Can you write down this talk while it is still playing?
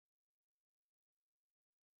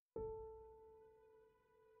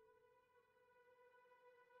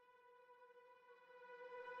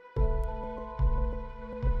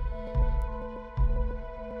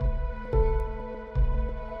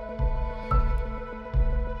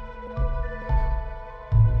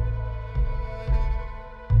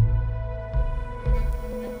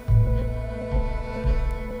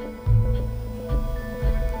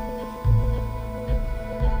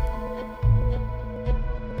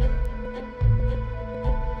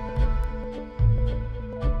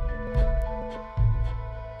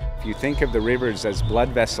If you think of the rivers as blood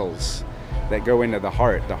vessels that go into the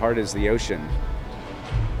heart is the ocean.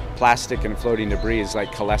 Plastic and floating debris is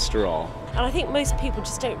like cholesterol. And I think most people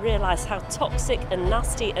just don't realise how toxic and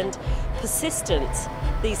nasty and persistent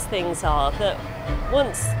these things are, that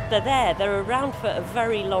once they're there, they're around for a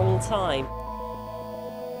very long time.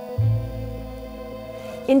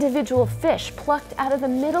 Individual fish plucked out of the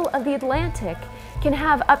middle of the Atlantic can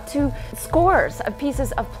have up to scores of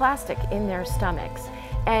pieces of plastic in their stomachs.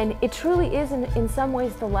 And it truly is, in some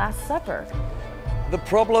ways, the Last Supper. The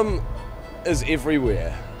problem is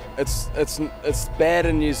everywhere. It's bad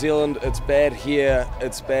in New Zealand, it's bad here,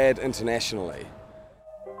 it's bad internationally.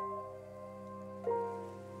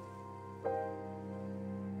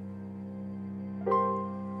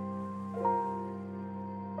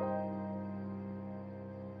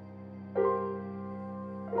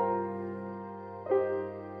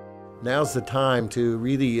 Now's the time to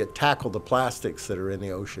really tackle the plastics that are in the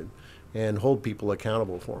ocean and hold people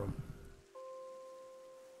accountable for them.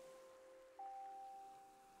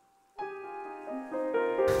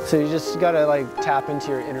 So you just gotta tap into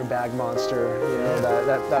your inner bag monster, you know,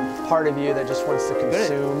 that part of you that just wants to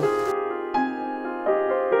consume.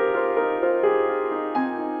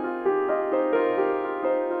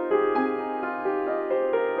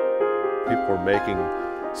 People were making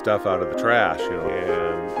stuff out of the trash, you know,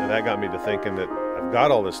 and that got me to thinking that I've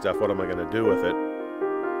got all this stuff, what am I going to do with it?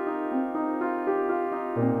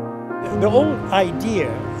 The whole idea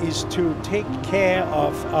is to take care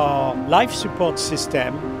of our life support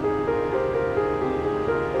system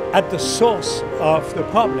at the source of the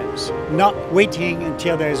problems, not waiting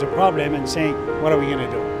until there is a problem and saying, what are we going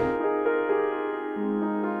to do?